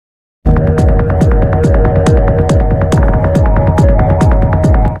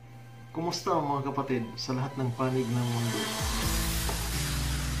kapatid sa lahat ng panig ng mundo.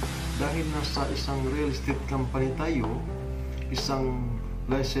 Dahil nasa isang real estate company tayo, isang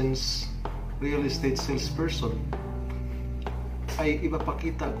licensed real estate salesperson, ay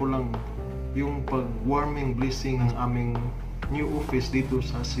ipapakita ko lang yung pag-warming blessing ng aming new office dito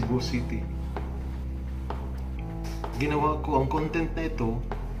sa Cebu City. Ginawa ko ang content na ito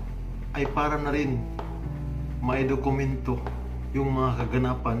ay para na rin maidokumento yung mga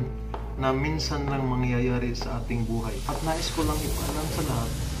kaganapan na minsan lang mangyayari sa ating buhay. At nais ko lang ipaalam sa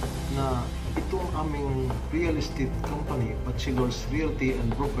lahat na ito ang aming real estate company, Bachelors Realty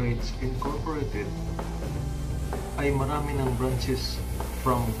and Brokerage Incorporated, ay marami ng branches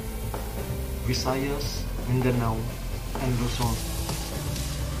from Visayas, Mindanao, and Luzon.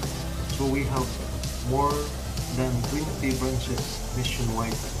 So we have more than 20 branches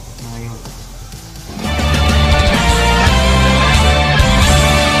nationwide na ngayon.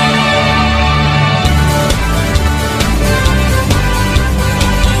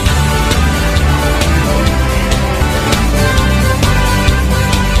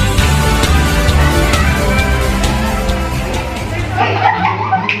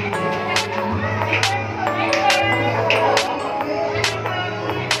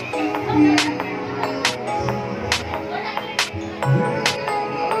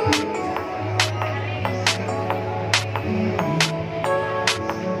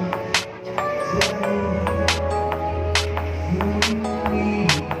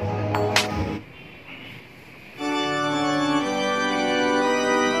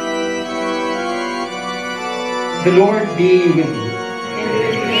 The Lord be with you. And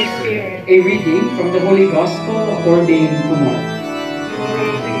with your spirit. A reading from the Holy Gospel according to Mark. Glory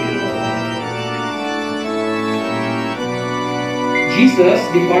to you, Lord. Jesus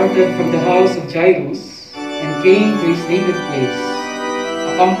departed from the house of Jairus and came to his native place,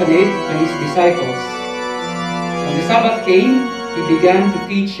 accompanied by his disciples. When the Sabbath came, he began to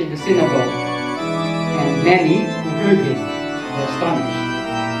teach in the synagogue, and many who heard him were astonished.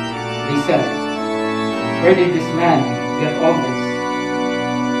 They said, "Where did this man get all this?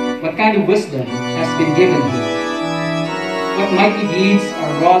 What kind of wisdom has been given him? What mighty deeds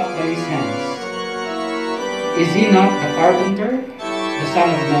are wrought by his hands? Is he not the carpenter, the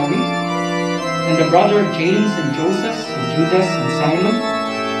son of Mary, and the brother of James and Joseph and Judas and Simon?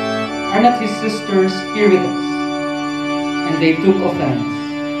 Are not his sisters here with us?" And they took offense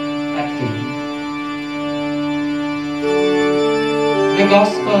at him. The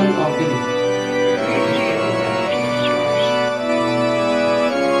Gospel of the Lord.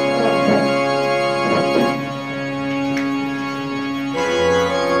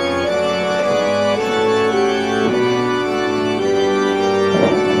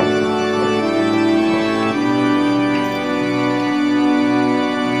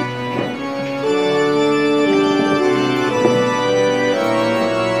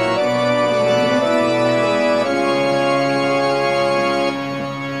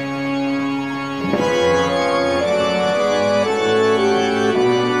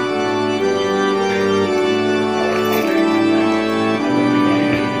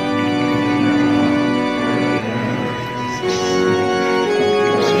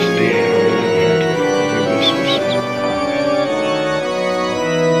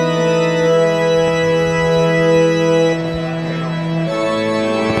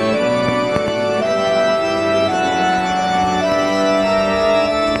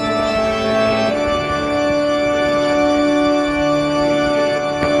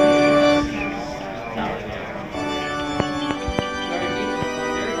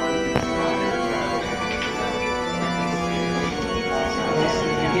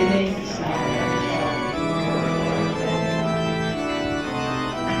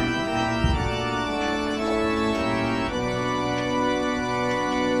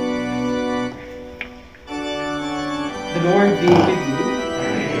 The Lord be with you.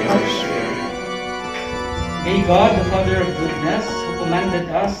 May God, the Father of goodness, who commanded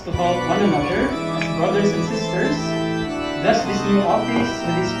us to help one another as brothers and sisters, bless this new office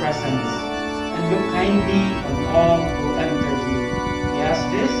with His presence, and look kindly on all who enter here. We ask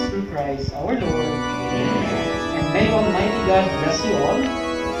this through Christ our Lord. And may Almighty God bless you all,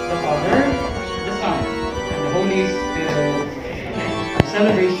 the Father, the Son, and the Holy Spirit. The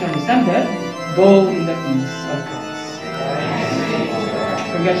celebration is ended. Go in the peace of Christ.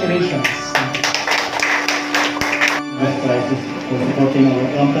 Congratulations. Crisis for supporting our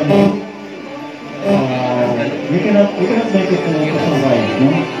company. We cannot make it to survive, no?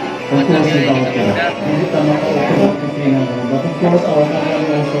 Of course, without it. Hindi tama ko kasi but of course, our company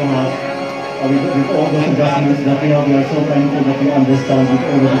also has a with all those adjustments that we are so thankful that we understand with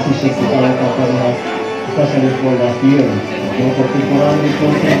all the decisions that our company has, especially for last year. Particularly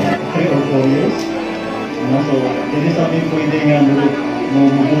for 3 or 4 years. So, this is something pwede nga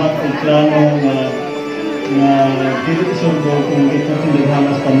mabuhat o plano na dito isurdo kung ito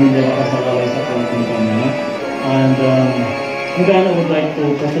tinaghamas pamilya makasalaway sa company. And again, I would like to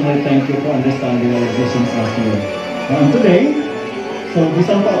personally thank you for understanding our decisions last year. And today, so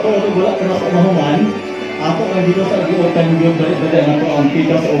bisan pa ako wala pa na sa umahuman, ako nga dito sa open group dahil na po ang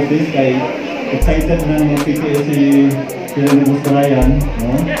pika sa office kay excited na mag-PKL si Boss Brian,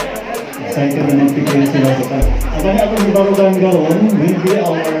 no? Excited na mag-PKL sila sa ang kanya akong ibarugan garon will be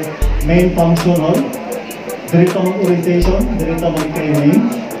our main function hall. Dirita mag-orientation, dirita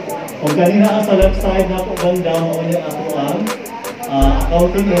mag-training. O kanina sa left side na po banda mo ulit ato ang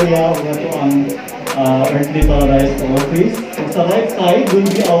accounting area o ato ang earthly paradise office. So sa right side will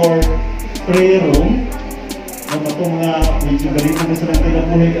be our prayer room. Ang atong mga medyo galito na silang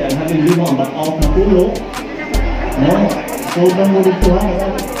tinapunin kaya halin lima ang back-out na pulo. No? So nang ulit ito ha.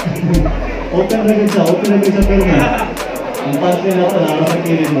 Open na sa perma. Ang pantry na ito na sa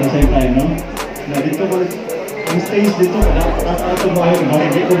kilid mo sa same time, no? Na dito ko ang stage dito, nasa ato mo ayun,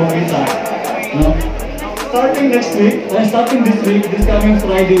 hindi ko makita. No? Starting next week, starting this week, this coming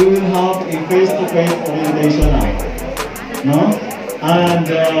Friday, we will have a face-to-face orientation now. No? And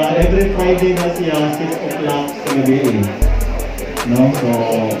every Friday na siya, 6 o'clock sa gabi. No? So,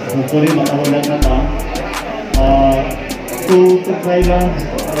 hopefully makawalan na ta. To try lang,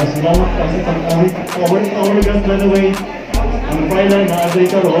 salamat kasi our guys, by the way, ang Friday na agay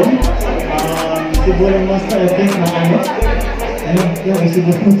karon, Cebu lang mas na-effect na ano? Ano? Yung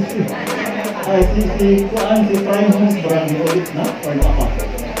Cebu si Prime Homes brand ulit na? Or na pa?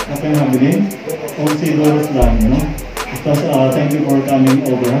 Na kayo nabilin? O si Doris lang, no? Because, thank you for coming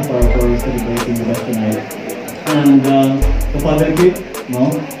over, for celebrating with us tonight. And to Father Kit,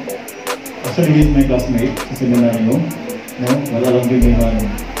 no? Actually, he's my classmate sa seminaryo. No? Wala lang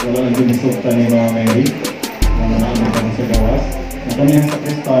din isukta ni Mama Mary. Na namin kami sa gawas. Na kami sa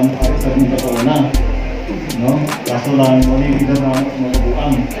Kristan, ay sa mga tao na. No? Kaso lang, wala yung kita na mga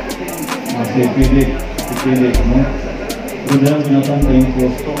buang. Si Philip, no? Good luck, Jonathan, thank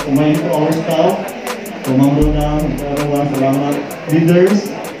you. So, kumain to our staff, kumamro na, karawan, salamat. Leaders,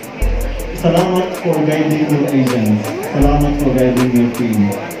 salamat for guiding your agents. Salamat for guiding your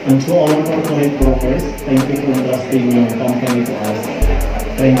team. And to our corporate brokers, thank you for entrusting your company to us.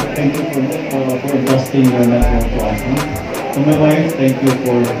 Thank you for entrusting your network to us. No? To my wife, thank you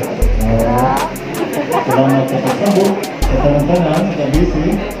for salamat sa pagsabot, sa tanang-tanang, sa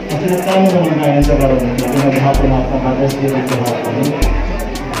busy. Kasi nagkano naman kaya sa karoon, naghapon-hapon, mag-osdiri sa hapon.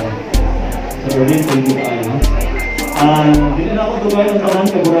 So, Berlin, thank you tayo. Hindi na ako tugay ng tanang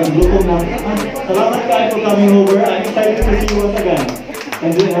kaburang lutom na, salamat kayo for coming over. I'm excited to see you once again.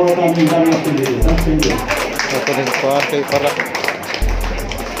 And then our coming activities. Thank you.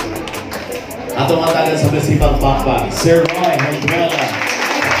 Ato matagal sa Besipang Pakpak, Sir Roy Hendrella.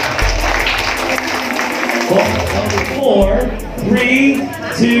 4, 3,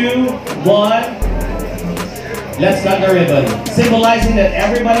 2, 1. Let's cut the ribbon, symbolizing that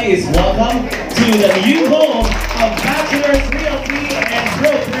everybody is welcome to the new home of Bachelors Realty and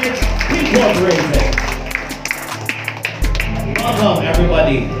Brokerage Incorporated. Welcome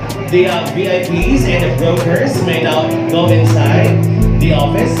everybody. The VIPs and the brokers may now go inside the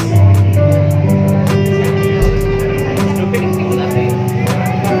office.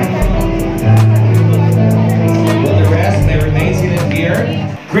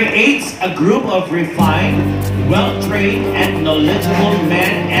 Creates a group of refined, well-trained, and knowledgeable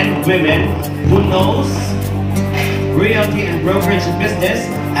men and women who knows realty and brokerage business,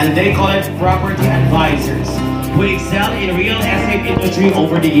 and they call it property advisors, who excel in real estate industry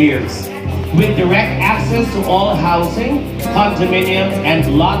over the years, with direct access to all housing, condominiums,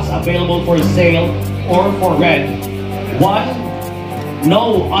 and lots available for sale or for rent.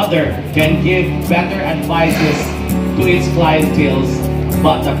 No other can give better advices to its clientele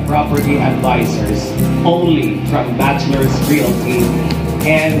but the property advisors, only from Bachelors Realty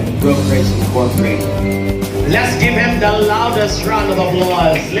and Brokerage Incorporated. Let's give him the loudest round of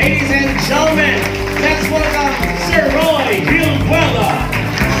applause. Ladies and gentlemen, let's welcome Sir Roy Gilbuela.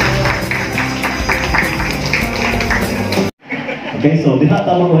 Okay, so diha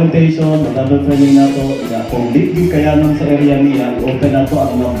tamang orientation, magandang training na to. Kung di kaya nun sa area niya, open na to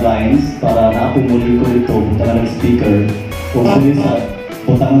ang mga blinds para na-accumulate ko dito, punta ka ng speaker. Kung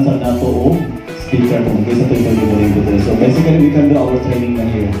punta sa nato o speaker kung kaysa ito yung dito. So basically, we can do our training na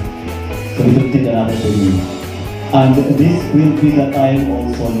here. So ito din na natin training. And this will be the time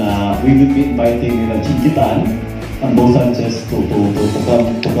also na we will be inviting nila Chinkitan and Bo Sanchez to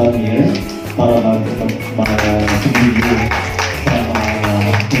come here para mag-review some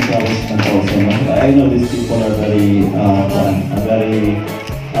encouragement also. No? I know these people are very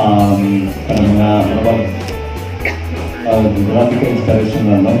grabe ka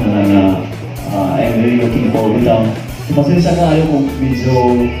inspirational, no? I'm really looking forward lang. Pasensya kayo kung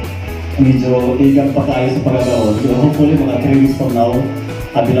medyo igang pa kayo sa pagkakaroon. Pero hopefully mga 3 weeks from now,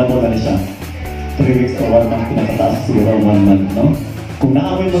 available na siya. 3 weeks to 1 month, pinakataas siguro 1 month, no? Kung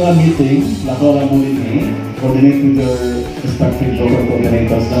naaway mga meeting, lako lang muli ni, coordinate with your respective local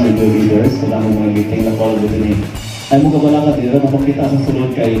coordinators na with your leaders, kung naaway mga meeting, lako lang muli ni. Ay mo kabala ka dito, mapakita sa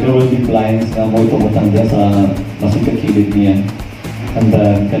sulod kayo, there will be blinds na mo itong dyan sa masikakilid niya. And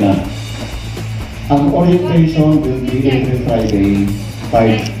then, ang orientation will be every Friday,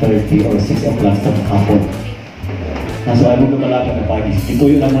 5:30 or 6 o'clock sa hapon. So ay mo kabala ka na pagi. Ito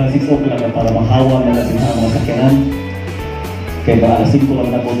yun lang mga 6 o'clock para mahawa na natin ang mga sakyanan. Kaya ba, alas 5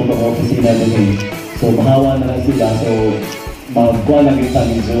 lang na po sa opisina din eh. So mahawa na lang sila, so magkuha lang kita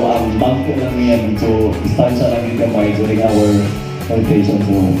medyo, ang bangko lang niya medyo, distansya lang yung gamay during our orientation.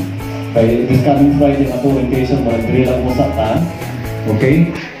 So, kaya this coming Friday na to orientation, mag-drill lang mo sa ta.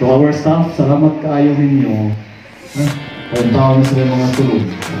 Okay? To our staff, salamat kaayo ninyo. Kaya tao na sila mga tulog.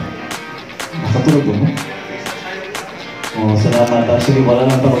 Nakatulog mo, no? Oh, salamat. Actually, wala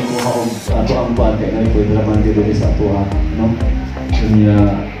lang parang kuha o ato ang buwan. Kaya nga pwede naman dito sa ato, no? Kanya,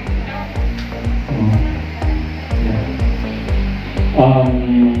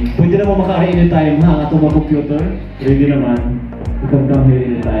 pwede naman makaari anytime ha, ang atong mga computer. Ready naman. You can come here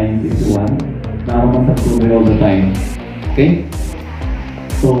anytime if you want. Nakaman sa computer all the time. Okay?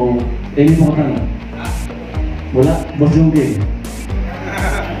 So, any mga tanong? Wala? Boss Jungke?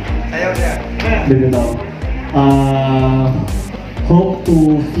 Ayaw niya. Dito daw. Hope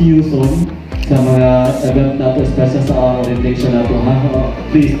to see you soon sa mga event nato, especially sa orientation nato.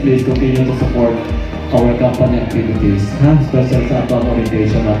 Please continue to support our company activities, especially sa atong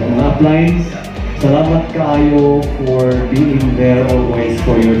orientation nato. Mga appliance, salamat kaayo for being there always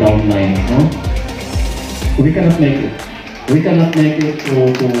for your downline. No? We cannot make it. We cannot make it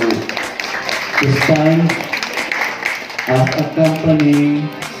to stand as a company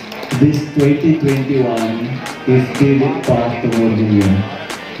this 2021 if really pa toward the year.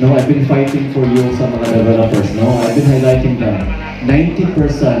 No, I've been fighting for you sa mga developers. No, I've been highlighting them.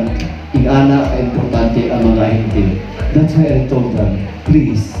 90% ingana importante ang mga hindi. That's why I told them,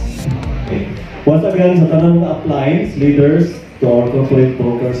 please. Okay. Once again, sa tanang appliance, leaders, to our corporate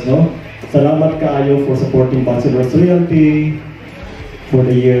brokers, no? Salamat kaayo for supporting Bachelors Realty for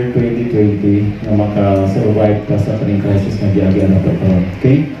the year 2020 na maka-survive ka sa kaning crisis na giagian na pagkaroon.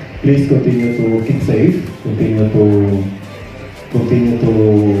 Okay? Please continue to keep safe, continue to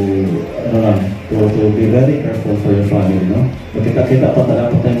be very careful for your family, no? Magkita-kita pa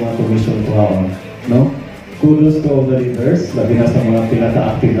talaga tayong mga commission to haon, no? Kudos to all the leaders, labi na sa mga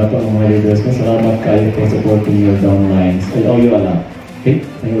pinaka-active na po ng mga leaders. Salamat kayo for supporting your downlines. I owe you a lot. Okay?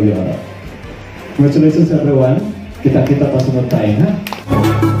 I owe you a lot. Congratulations everyone. Kita-kita pa sunod tayo, ha?